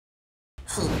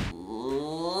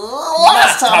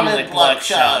Last time in the bloke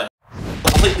show. I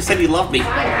think you said you loved me.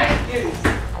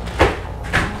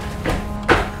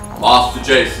 Master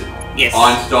Jason. Yes.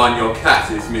 Einstein, your cat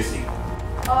is missing.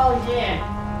 Oh yeah.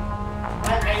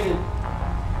 I ate him.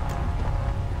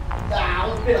 I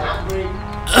was a bit hungry.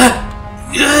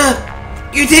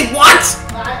 You did what?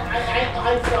 I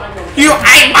You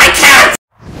ate my cat!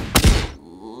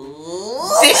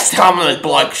 This time on the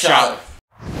bloke show.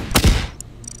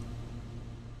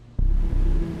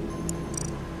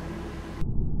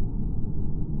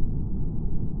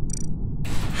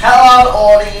 Hello,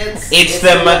 audience. It's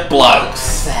the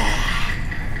McBlokes.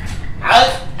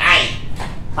 Hey,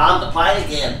 time to play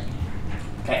again.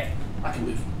 Okay, I can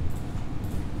move.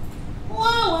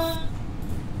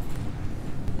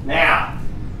 Now,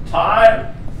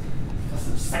 time for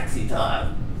some sexy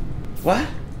time. What?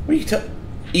 What are you talking?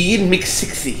 You didn't mix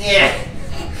 60. Yeah.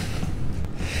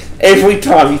 Every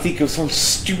time you think of some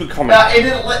stupid comment. No, it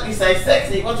didn't let me say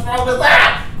sexy. What's wrong with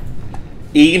that?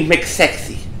 You didn't mix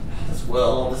sexy. This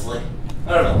world, honestly.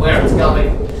 I don't know where it's going.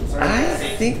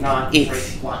 I think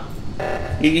it's...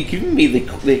 You're giving me the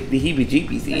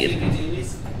heebie-jeebies, Ian.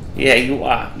 Yeah, you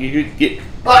are. You get...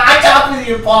 But I jumped with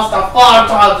the imposter 5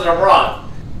 times in a row.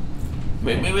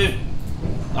 Move.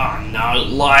 Oh no,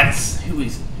 lights. Who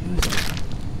is it?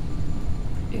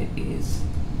 It is...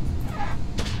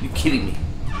 You're kidding me.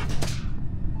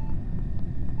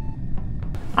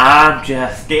 I'm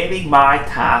just getting my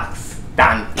tasks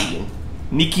done, Ian.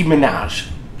 Nicki Minaj.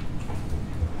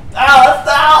 Oh,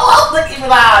 I love Nicki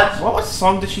Minaj. What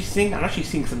song does she sing? I know she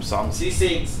sings some songs. She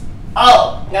sings,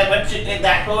 oh, yeah, when she did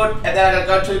that hood, and then I'm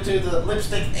gonna go to the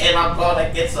lipstick, and I'm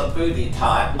gonna get some booty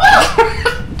time.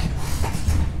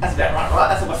 That's about right?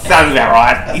 That's about Sounds about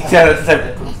right. It's so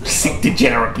sick,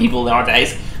 degenerate people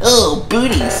nowadays. Oh,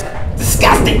 booties.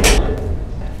 Disgusting.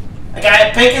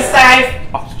 Okay, pick a safe.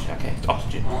 Oxygen, okay,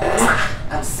 oxygen.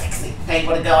 I'm sexy. Hey,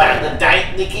 wanna go out on a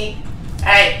date, Nikki?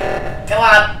 Hey, come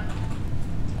on.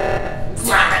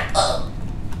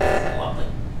 Lovely.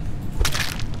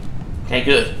 Okay,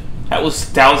 good. That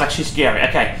was actually scary.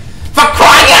 Okay. For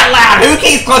crying out loud! Who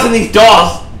keeps closing these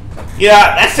doors?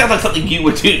 Yeah, that sounds like something you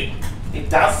would do. It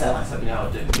does sound like something I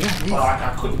would do. Yeah, it is. Well,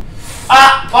 I couldn't.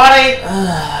 Body!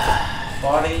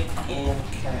 Body and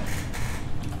cat.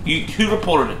 Who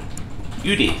reported it?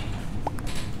 You did.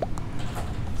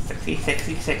 Sexy.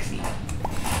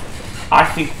 I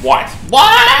think white.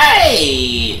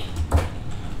 Why?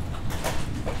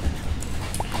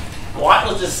 White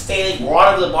was just standing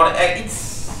right over the body.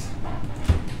 It's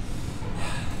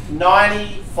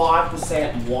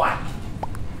 95% white.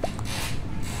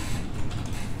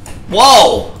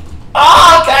 Whoa!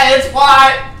 Oh, okay, it's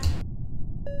white.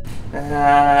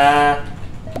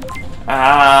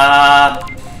 I'm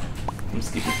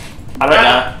skipping. I don't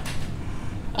know.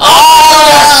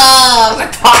 Oh! It was a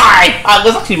tie! It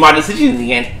was actually my decision in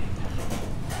the end.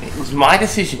 It was my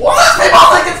decision. What? People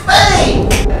think it's me!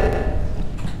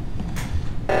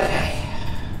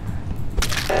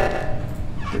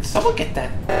 Did someone get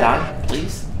that done,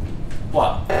 please?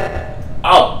 What?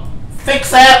 Oh,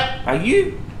 fix it! Are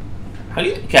you?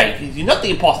 Okay, you're not the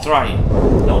imposter, are you?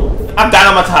 No. I'm done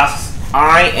on my tasks.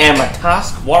 I am a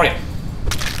task warrior.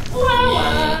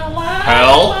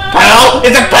 Pearl? Pearl?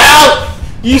 Is it Pearl?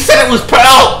 You said it was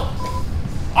Pearl!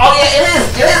 Oh yeah, it is!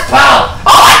 It is Pearl!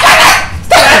 Oh my goodness!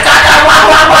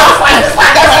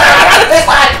 This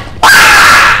way!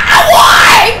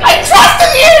 Why? I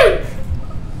trusted you!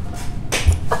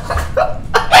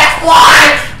 It's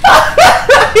white!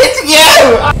 It's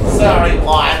you! Sorry,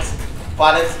 white,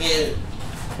 but it's you.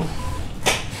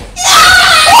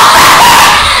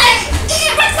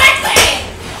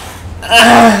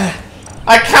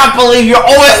 I can't believe you're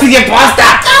always the imposter!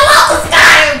 I love this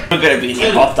game! You're gonna be the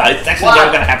imposter. It's actually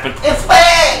never gonna happen. It's me!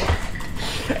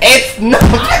 It's not.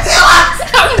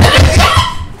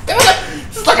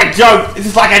 This is like a joke. This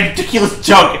is like a ridiculous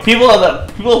joke. People are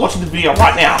watching this video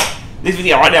right now. This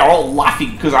video right now are all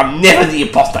laughing because I'm never the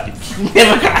imposter. It's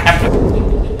never gonna happen.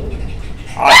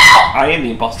 I am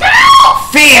the imposter.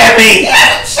 Fear me!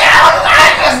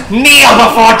 Kneel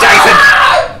before Jason!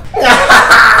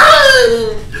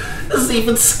 This is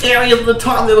even scarier than the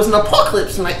time there was an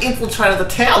apocalypse and I infiltrated the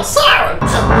town siren.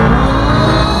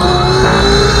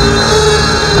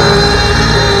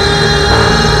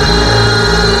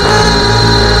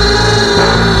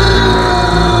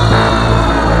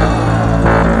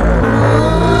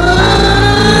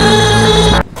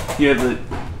 You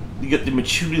got the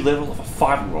maturity level of a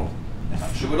 5-year-old. That's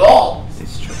not true at all.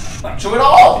 It's true. Not true at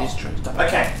all. It is true. Stop.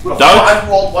 Okay, would a Don't.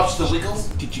 5-year-old watch The Wiggles?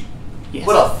 Did you? Yes.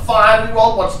 Would a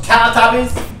 5-year-old watch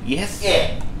Teletubbies? Yes.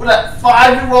 Yeah. With a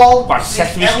 5-year-old. By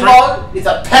Sesame Street. It's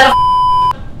a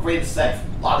pedophile. Green is safe.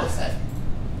 Lime is safe.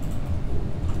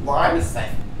 Lime is safe.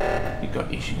 You've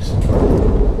got issues.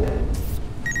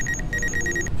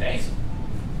 Jason.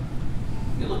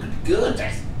 You're looking good,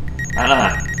 Jason.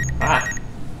 Alright.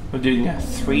 We're doing a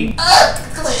 3.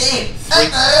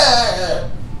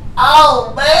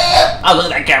 Oh, man. Oh,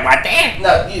 look at that guy right there.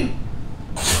 No, you.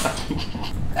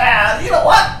 You know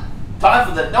what? Time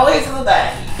for the noise of the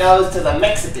day. It goes to the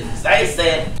Mexicans. They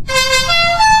said...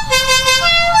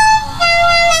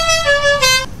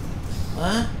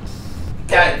 What?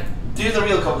 Okay, do the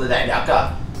real comment of the day now.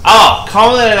 Go. Oh,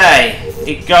 comment of the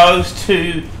day. It goes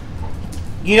to...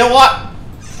 You know what?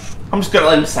 I'm just going to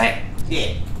let him say it.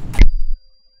 Yeah.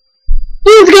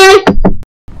 He's gay.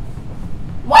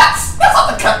 What? That's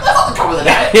not the comment of the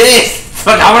day. It is. It's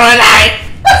the comment of the day.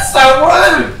 That's so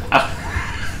rude. Oh.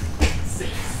 6,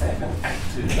 7, 8,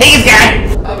 2. He's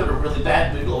gay. I'm in a really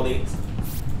bad mood, audience.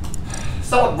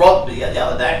 Someone robbed me the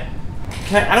other day.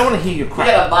 Okay, I don't want to hear your We crap.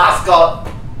 had a mascot.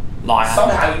 Liar.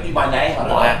 Somehow you knew my name. I don't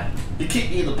know. Liar. You kicked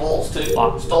me in the balls too.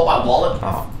 Liar. Stole my wallet.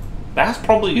 Oh. That's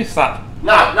probably your son.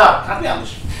 No, can't be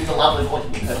honest. He's a lovely boy.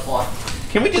 He had a fly.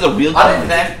 Can we do the real I comment of don't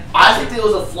the day? think. I think there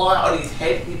was a fly on his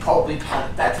head. He probably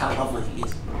patted. That's how lovely he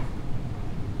is.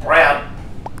 Brown.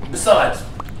 Besides,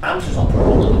 I'm just on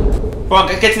problem. Well,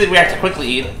 get to the reactor quickly,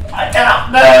 Ian. I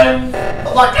cannot move.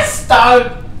 I'm like a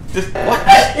stone. Just, what?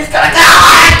 He's gonna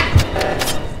die.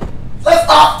 That's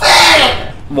not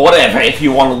fair. Whatever, if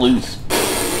you want to lose.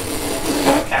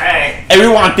 Okay.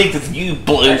 Everyone thinks it's you,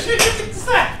 Blue.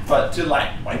 But too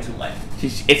late. Way too late.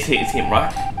 It's him,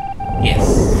 right? Yes.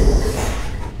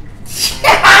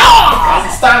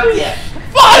 Hasn't started yet.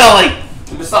 Finally!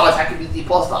 Besides, I can be the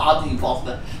imposter. I'm the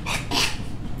imposter.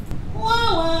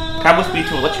 Can we speak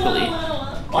to electrical, Ian?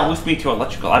 Can we speak to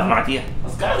electrical? I have an idea.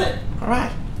 Let's go then.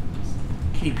 Alright.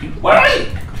 Can you Where are you?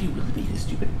 Can you really be this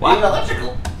stupid? Are you in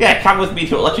electrical? Yeah, come with me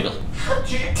to electrical. How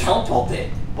did you teleport there?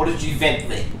 What did you vent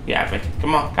there? Yeah, but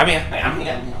come on, come here. Hey, I'm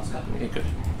here. Let's go. Okay, good.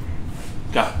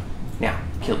 Go. Now,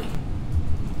 kill me.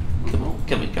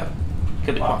 Kill me, go.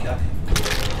 Kill me, come on. Okay.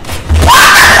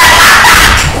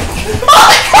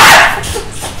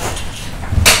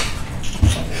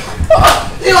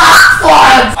 You asked for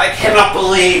it! I cannot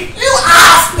believe. You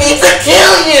asked me to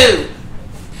kill you!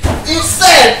 You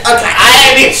said, okay,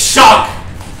 I am in shock.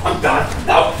 I'm done.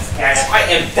 No, yes, I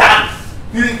am done.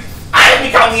 I have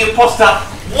become the imposter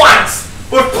once.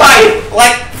 We've played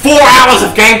like 4 hours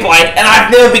of gameplay and I've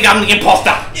never become the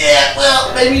imposter. yeah,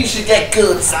 well, maybe you should get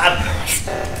good, son.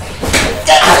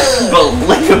 Get good!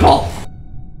 Unbelievable.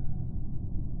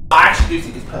 I actually do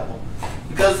think it's purple.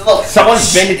 Because, look,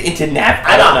 Someone's vented into Nav.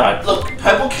 I don't know. know. Look,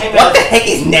 purple came What out. the heck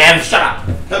is Nav? Shut up.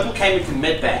 Purple came into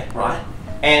medbay, right?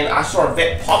 And I saw a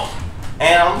vet pop,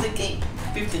 and I'm thinking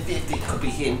 50-50 could be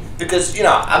him. Because, you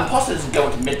know, imposter doesn't go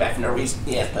into medbay for no reason.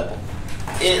 Yeah, it's purple.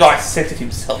 This guy censored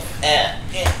himself. Yeah.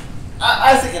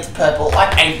 I think it's purple,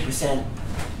 like 80%.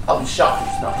 I'll be shocked if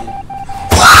it's not him.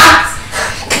 What?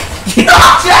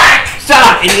 Not Jack! Shut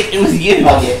up, idiot. It was you.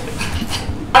 Oh, yeah.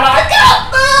 And I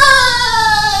got me!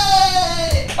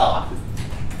 Oh.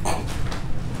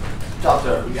 Talk to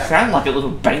her. You sound like a little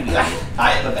baby.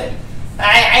 I am a baby.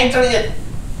 I ain't doing it.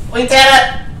 We did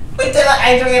it. We did it.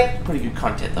 I ain't doing it. Pretty good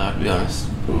content though, to be honest.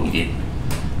 You did.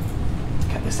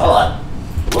 Cut this Hold out. on.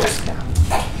 Whoops.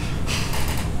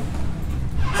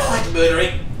 I like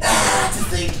murdering. It's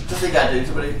the thing I do.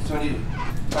 Somebody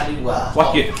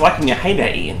It's like in your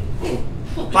heyday, Ian.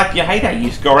 It's like your heyday, you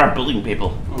just go around bullying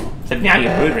people. So now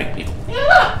you're murdering people.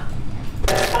 Yeah.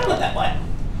 I'm not that way.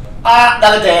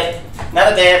 Another dead.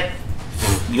 Another dead.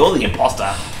 You're the imposter.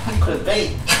 Who could it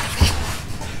be?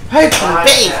 Who could I it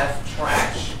be? have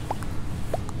trash.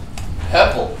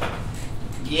 Purple.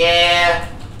 Yeah.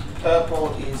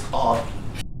 Purple is odd.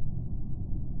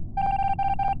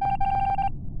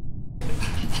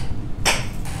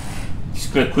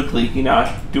 Just gonna quickly, you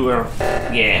know, do a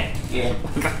yeah. Yeah.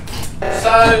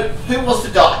 So, who wants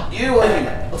to die? You or you?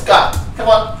 Let's go. Come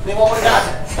on. Anyone want to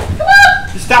die? Come on.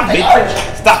 Just stop Hey, venting.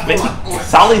 Orange. Stop venting.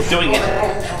 Sully's doing it.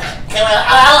 Come on.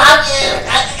 I love you.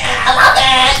 I love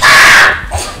it.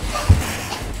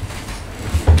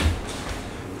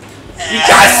 You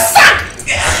guys suck!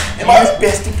 Am I the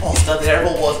best imposter there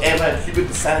ever was ever in human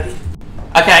insanity?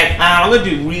 Okay, I'm gonna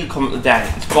do real comment of the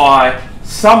day. It's by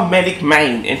some medic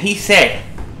main, and he said,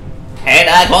 and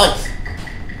I quote,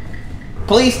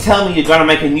 please tell me you're gonna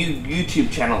make a new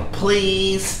YouTube channel,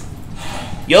 please.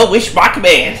 Your wish by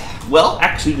command. Well,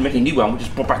 actually, to make a new one, we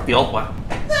just brought back the old one.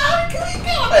 No, we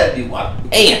can't do one.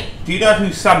 Ian, do you know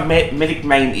who some medic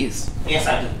main is? Yes,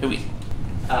 I do. Who is?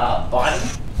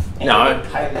 Biden? No.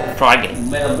 Try again.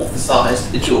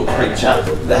 Metamorphosized into a creature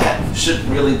that shouldn't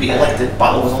really be elected,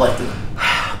 but was elected.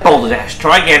 Balderdash.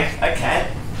 Try again. Okay.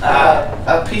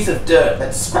 A piece of dirt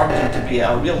that's scrubbed into be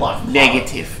a real life.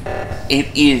 Negative.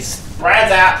 It is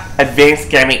Brad's out. Advanced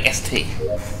Gaming ST.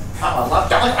 Oh, I love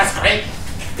Dolly Ice Cream.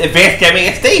 Advanced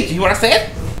Gaming ST. Do you want to say it?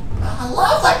 I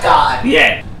love that guy.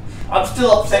 Yeah. I'm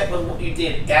still upset with what you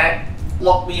did, okay?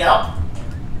 Lock me up.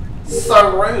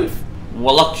 So rude.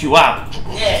 What locked you up?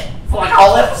 Yeah, for like a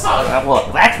whole episode.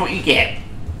 Well, that's what you get.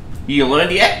 You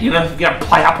learned yet? You're gonna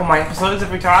play up on my episodes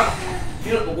every time?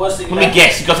 You know what the worst thing? Let me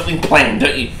guess, you got something planned,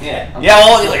 don't you? Yeah. Yeah,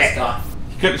 well, this guy.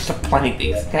 you gotta stop planning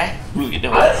things, okay? What are you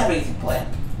doing? I don't have anything planned.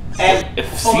 And It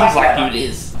seems like you it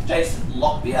is. Jason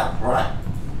locked me up, right?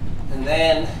 And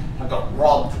then I got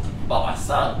robbed by my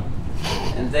son.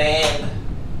 And then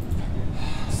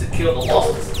secured the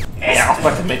losses. Yeah, I was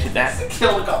about to mention that.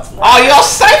 Secured the guns. Oh, you're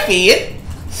safe, Ian!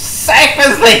 Safe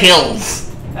as the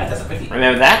hills! That doesn't make it.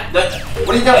 Remember that? What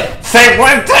are you doing? Say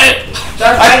 1, 2!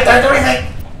 Don't do anything!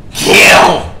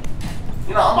 Kill!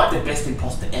 You know, I'm like the best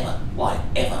imposter ever. Like,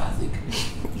 ever, I think.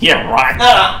 Yeah, right. No,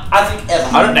 I think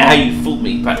ever. I don't know how you fooled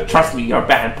me, but trust me, you're a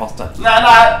bad imposter. No,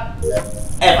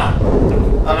 ever.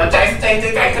 Oh no, Jason, come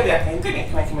here.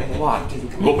 Come here. Why?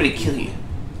 You want me to kill you?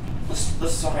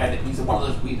 Let's sort out it. He's one of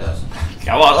those weirdos.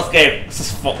 Come on, let's go. Let's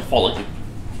just follow him.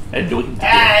 And do what he can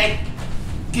Hey!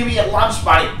 Give me your lunch,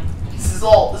 buddy. This is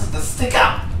the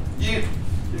sticker. You've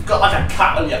got like a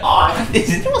cut on your eye. do.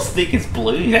 Isn't your stickers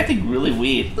blue? He's acting really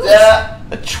weird. Yeah.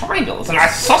 A triangle. There's a nice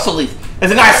isosceles.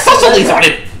 There's a nice isosceles on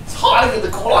it. It's hiding in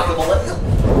the corner like a millennial.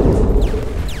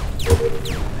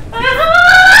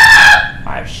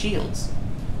 I have shields.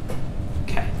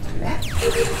 Okay.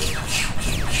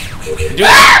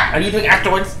 Are you doing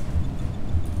afterwards?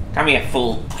 Come here,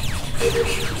 fool.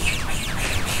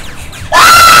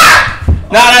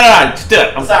 No, just do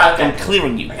it. I'm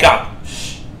clearing you. Go.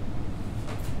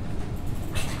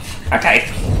 Okay.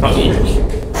 Not you.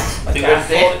 I think I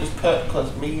thought it was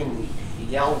because me and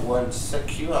Yell weren't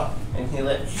secure, and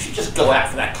you should just go out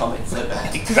for that comment so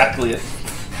bad. Exactly it.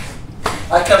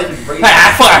 I can't even breathe. Hey,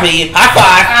 high five, Ian. High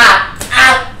five.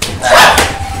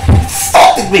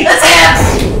 Stop me. That's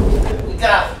it! We go.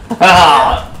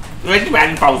 Where'd you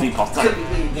imagine if I was the imposter? Could be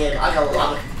me again. I gotta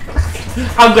love it.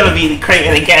 I'm gonna be the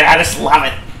creator again. I just love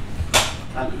it.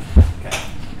 Okay.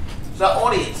 So,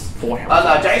 audience. 4 hours. Oh,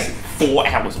 no, Jason. 4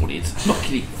 hours, audience. I'm not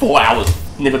kidding. 4 hours.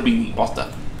 Never be the imposter.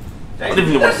 I Jason, don't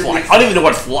even know what it's like. I don't even know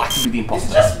what it's like to be the It's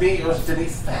imposter. just me or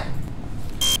Denise Fat.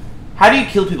 How do you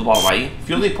kill people, by the way? If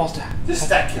you're the imposter. Just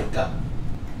that kill gun.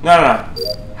 No.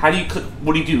 How do you click?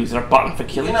 What do you do? Is there a button for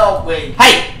killing? You know where...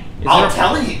 Hey! I'm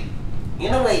telling you. You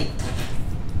know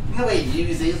where you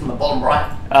use these on the bottom right?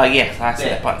 Yes, I see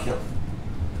that button. Kill.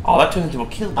 Oh, that turns into a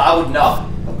kill. I would know.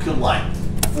 I've killed like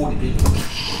 40 people.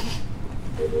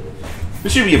 There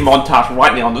should be a montage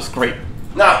right now on the screen.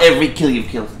 No. Every kill you've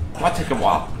killed. Might take a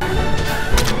while.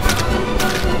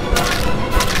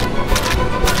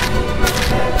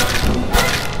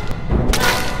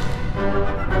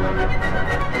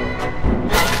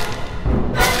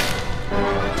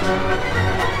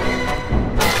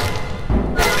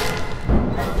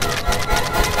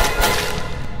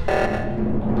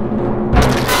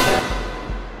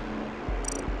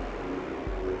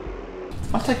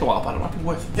 Might take a while, but it might be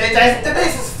worth it.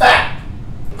 Denise is fat.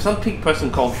 Some pink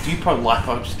person called Dupo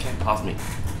Lipo just came past me.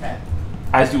 Okay.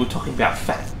 As you were talking about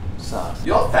fat. So,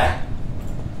 You're fat.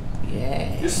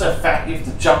 yeah. You're so fat you have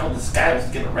to jump on the scales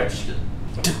to get it registered.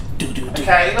 Do.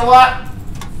 Okay, you know what?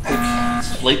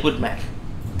 Fleetwood Mac.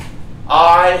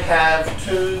 I have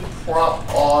 2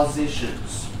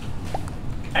 propositions.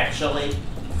 Actually,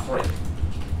 3.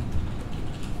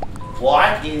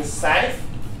 White is safe.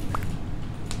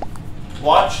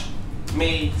 Watch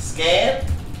me scan.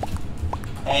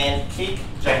 And kick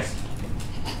Jason.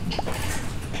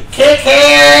 Kick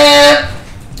him!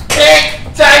 Kick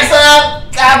Jason!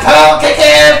 Kick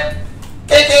him!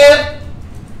 Kick him!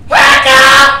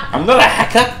 Hacker! I'm not a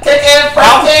hacker. Kick him!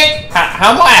 Front kick!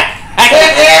 How am I a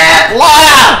Kick hacker? him!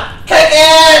 Liar!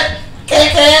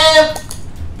 Kick him!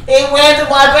 He went to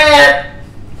my bed!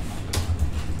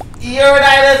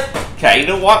 Urinated! Okay, you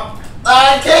know what?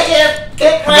 Kick him!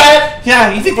 Kick Red!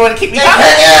 Yeah, you think you're gonna kick me Kick back?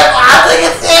 him! I think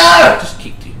it's you! I just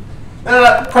kicked you.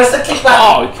 No, press the kick button!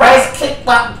 Oh, okay. Press kick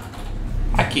button!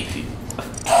 I kicked you.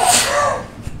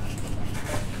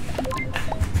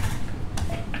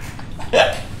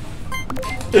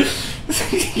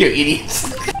 You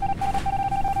idiots.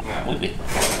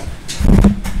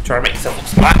 Try to make yourself look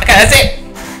smart. Okay, that's it.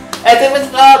 That's it,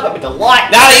 Mr. Dog. Let me delight.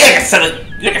 No, you can set it.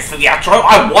 You can set the outro.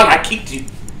 I won. I kicked you.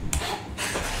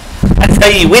 Let's how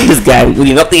you win this game when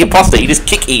you're not the imposter. You just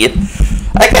kick Ian.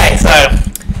 Okay, so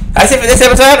that's it for this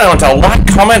episode. I want to like,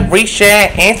 comment,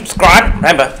 reshare, and subscribe.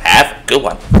 Remember, have a good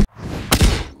one.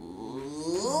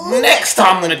 Next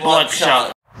time on the Blog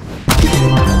Show.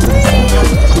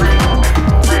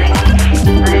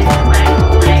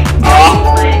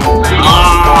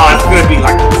 Oh, it's gonna be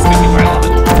like this. It's gonna be very long.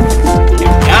 Here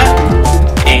we go.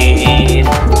 And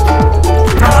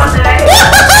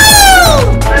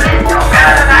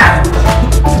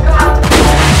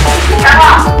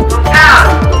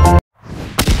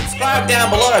subscribe down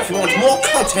below if you want more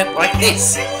content like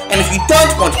this. And if you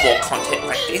don't want more content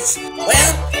like this,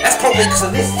 well, that's probably because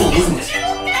of this thing, isn't it?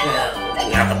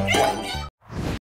 Yeah,